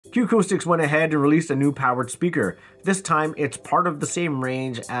Qacoustics went ahead and released a new powered speaker. This time it's part of the same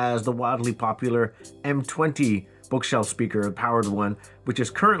range as the wildly popular M40 bookshelf speaker, the powered one, which is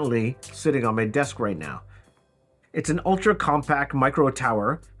currently sitting on my desk right now. It's an ultra compact micro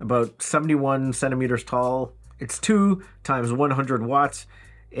tower, about 71 centimeters tall. It's 2 times 100 watts.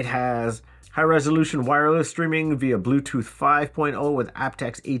 It has high resolution wireless streaming via Bluetooth 5.0 with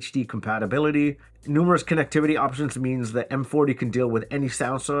aptX HD compatibility. Numerous connectivity options means the M40 can deal with any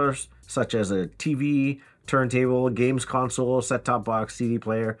sound source, such as a TV, turntable, games console, set-top box, CD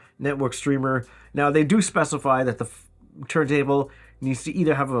player, network streamer. Now, they do specify that the turntable needs to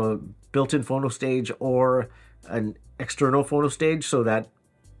either have a built-in phono stage or an external phono stage, so that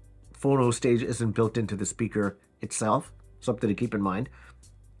phono stage isn't built into the speaker itself. Something to keep in mind.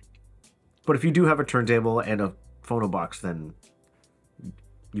 But if you do have a turntable and a phono box, then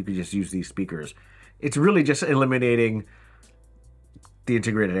you can just use these speakers. It's really just eliminating the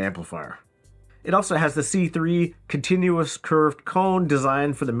integrated amplifier. It also has the C3 continuous curved cone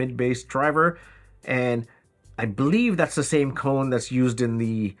designed for the mid-bass driver, and I believe that's the same cone that's used in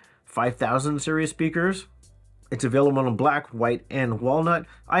the 5000 series speakers. It's available in black, white, and walnut.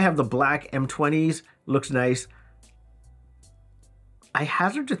 I have the black M20s, looks nice. I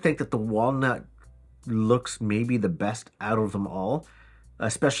hazard to think that the walnut looks maybe the best out of them all,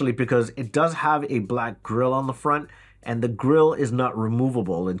 especially because it does have a black grille on the front, and the grille is not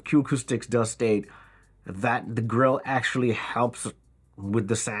removable. And Qacoustics does state that the grille actually helps with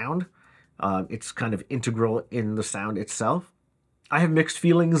the sound. It's kind of integral in the sound itself. I have mixed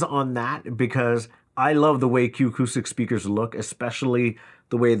feelings on that because I love the way Qacoustics speakers look, especially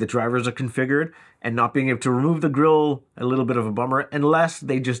the way the drivers are configured, and not being able to remove the grille, a little bit of a bummer, unless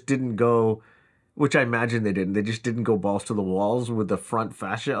they just didn't go, which I imagine they didn't. They just didn't go balls to the walls with the front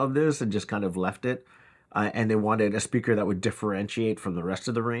fascia of this and just kind of left it. And they wanted a speaker that would differentiate from the rest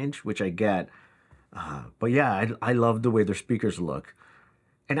of the range, which I get. But yeah, I love the way their speakers look.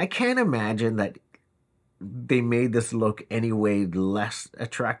 And I can't imagine that they made this look any way less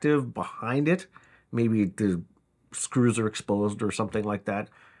attractive behind it. Maybe the screws are exposed or something like that.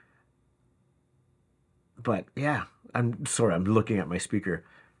 But yeah, I'm sorry, I'm looking at my speaker.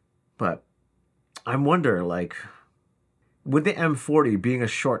 But I wonder, like, with the M40 being a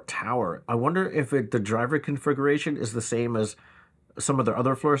short tower, I wonder if the driver configuration is the same as some of the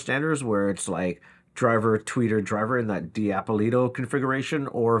other floor standards, where it's like driver, tweeter, driver in that Diapolito configuration,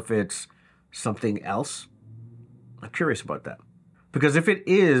 or if it's something else. I'm curious about that. Because if it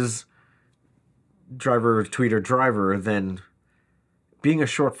is driver, tweeter, driver, then being a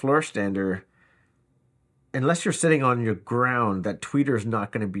short floor stander, unless you're sitting on your ground, that tweeter is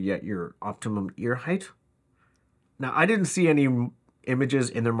not going to be at your optimum ear height. Now, I didn't see any images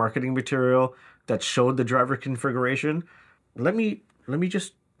in their marketing material that showed the driver configuration. Let me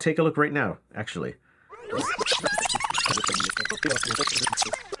just take a look right now, actually.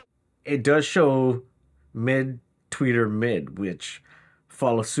 It does show mid, tweeter, mid, which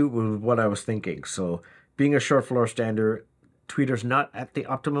follows suit with what I was thinking. So being a short floor stander, tweeter's not at the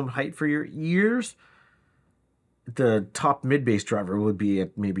optimum height for your ears. The top mid-bass driver would be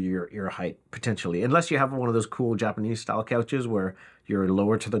at maybe your ear height, potentially. Unless you have one of those cool Japanese-style couches where you're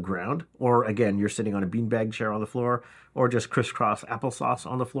lower to the ground. Or, again, you're sitting on a beanbag chair on the floor. Or just crisscross applesauce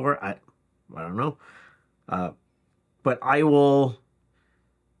on the floor. I don't know. But I will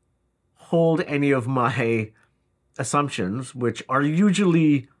hold any of my assumptions, which are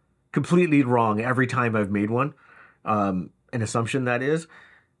usually completely wrong every time I've made one. An assumption, that is.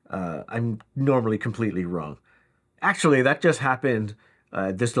 I'm normally completely wrong. Actually, that just happened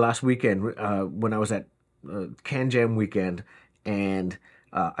this last weekend when I was at Can Jam weekend, and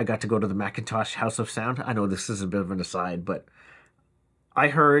I got to go to the Macintosh House of Sound. I know this is a bit of an aside, but I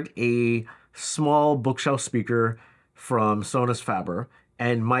heard a small bookshelf speaker from Sonus Faber,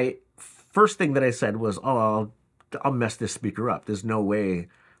 and my first thing that I said was, oh, I'll mess this speaker up. There's no way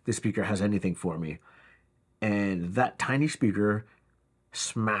this speaker has anything for me. And that tiny speaker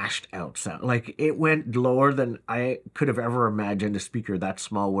smashed out sound. Like, it went lower than I could have ever imagined a speaker that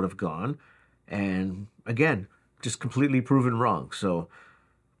small would have gone. And again, just completely proven wrong. So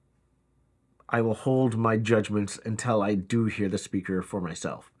I will hold my judgments until I do hear the speaker for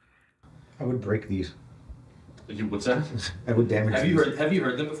myself. I would break these. What's that? I would damage these. Have you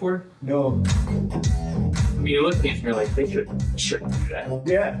heard them before? No. I mean, you look at these and you're like, they shouldn't do that.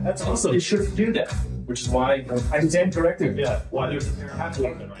 Yeah, that's awesome. They shouldn't do that. Which is why I stand corrected. Yeah, why there's a pair of hats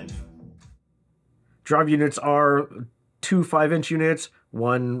open right now. Drive units are 2 5-inch units,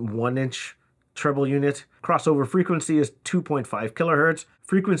 one 1-inch treble unit. Crossover frequency is 2.5 kilohertz.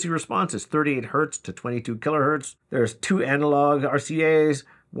 Frequency response is 38 hertz to 22 kilohertz. There's 2 analog RCAs,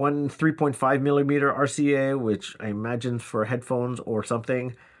 one 3.5 millimeter RCA, which I imagine for headphones or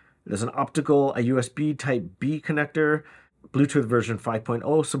something. There's an optical, a USB type B connector, Bluetooth version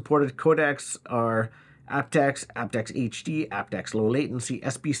 5.0. Supported codecs are aptX, aptX HD, aptX low latency,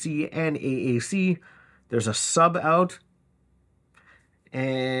 SBC, and AAC. There's a sub out,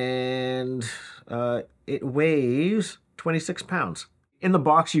 and it weighs 26 pounds. In the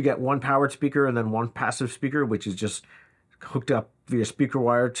box, you get one powered speaker and then one passive speaker, which is just hooked up via speaker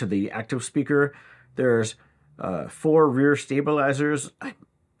wire to the active speaker. There's 4 rear stabilizers.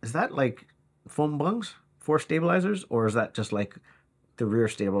 Is that like foam bungs? 4 stabilizers? Or is that just like the rear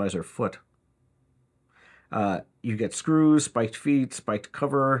stabilizer foot? You get screws, spiked feet, spiked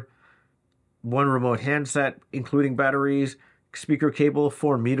cover, 1 remote handset, including batteries, speaker cable,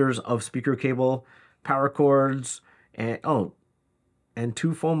 4 meters of speaker cable, power cords, and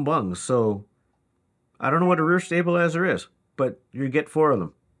 2 foam bungs. So I don't know what a rear stabilizer is, but you get 4 of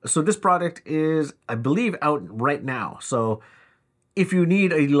them. So this product is, I believe, out right now. So if you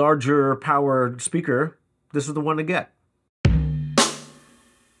need a larger powered speaker, this is the one to get.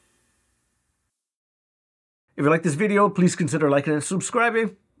 If you like this video, please consider liking and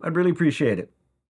subscribing. I'd really appreciate it.